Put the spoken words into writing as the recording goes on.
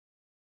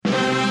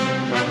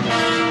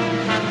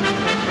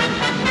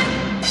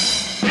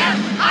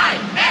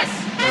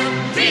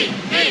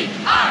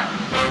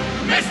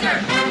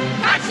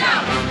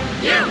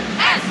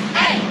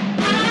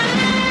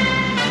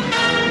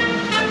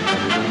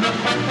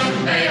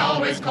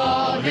always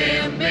call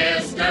him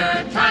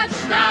Mr.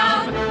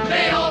 Touchdown.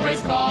 They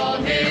always call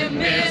him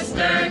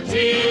Mr.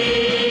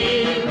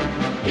 T.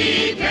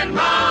 He can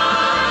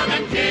run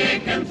and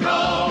kick and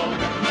throw.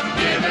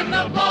 Give him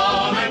the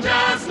ball and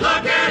just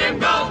look at him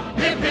go.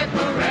 Hip, hip,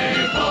 hooray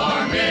for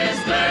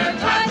Mr.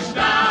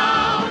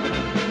 Touchdown.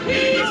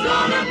 He's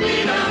gonna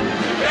beat him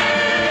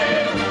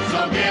today.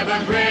 So give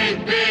a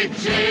great big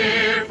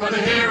cheer for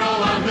the hero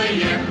of the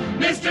year,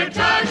 Mr.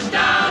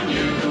 Touchdown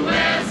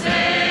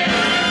USA.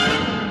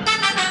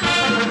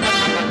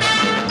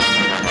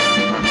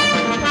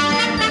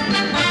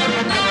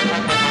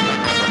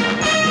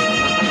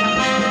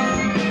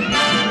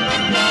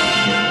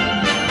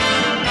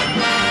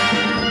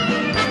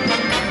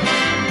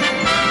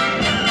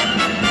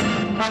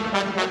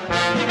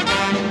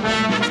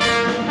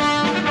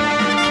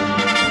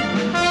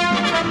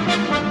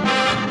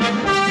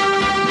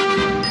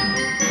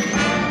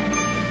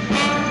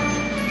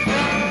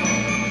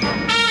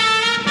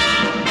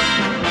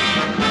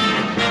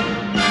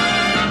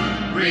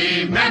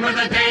 Remember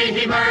the day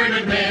he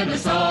murdered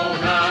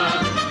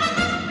Minnesota.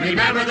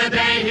 Remember the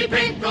day he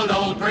pickled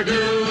old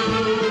Purdue.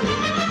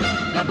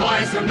 The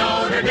boys from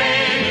Notre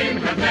Dame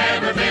have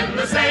never been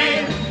the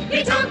same.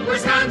 He took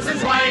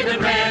Wisconsin's white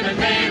and red and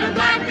made them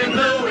black and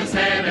blue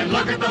instead. And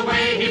look at the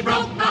way he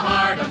broke the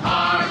heart of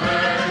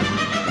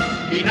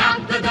Harvard. He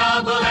knocked the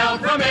double L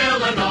from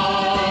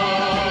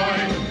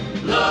Illinois.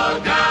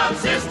 Look out,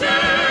 sister,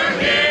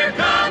 here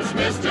comes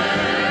Mr.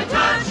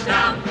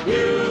 Touchdown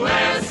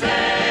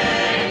USA.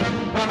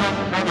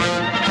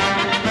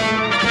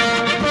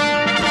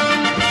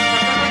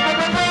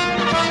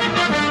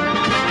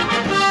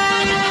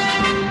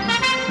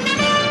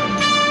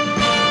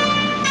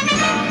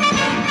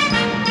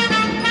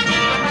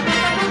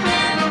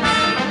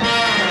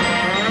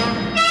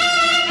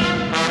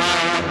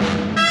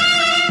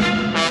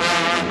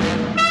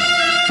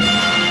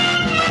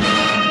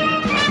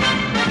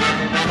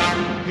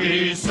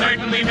 He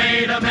certainly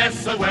made a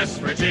mess of West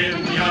Virginia.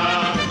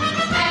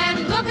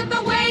 And look at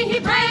the way he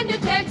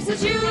branded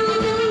Texas U.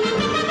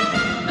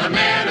 The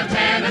men of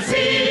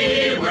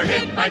Tennessee were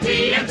hit by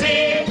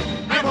TNT.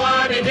 And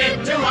what he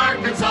did to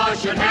Arkansas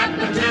should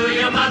happen to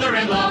your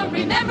mother-in-law.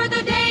 Remember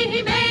the day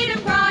he made him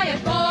cry at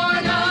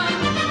Fordham.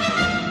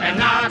 And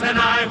not an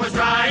eye was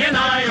dry in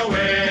Iowa.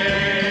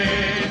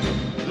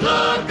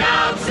 Look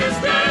out,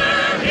 sister,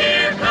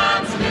 here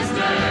comes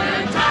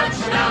Mr.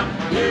 Touchdown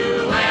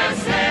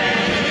USA.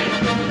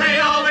 They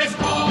always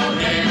call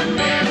him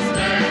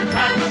Mr.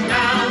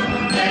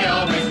 Touchdown. They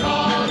always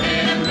call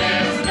him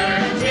Mr.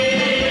 T.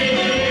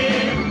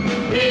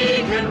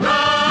 He can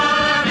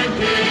run and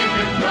kick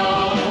and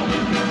throw.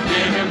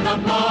 Give him the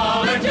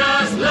ball and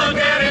just look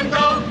at him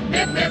go.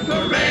 Hip, hip,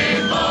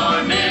 hooray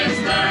for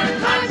Mr.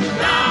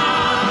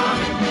 Touchdown.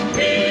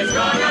 He's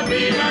gonna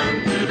beat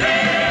him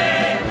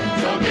today.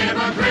 So give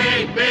a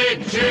great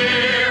big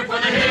cheer for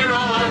the hero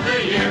of the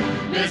year,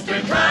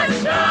 Mr. Touchdown.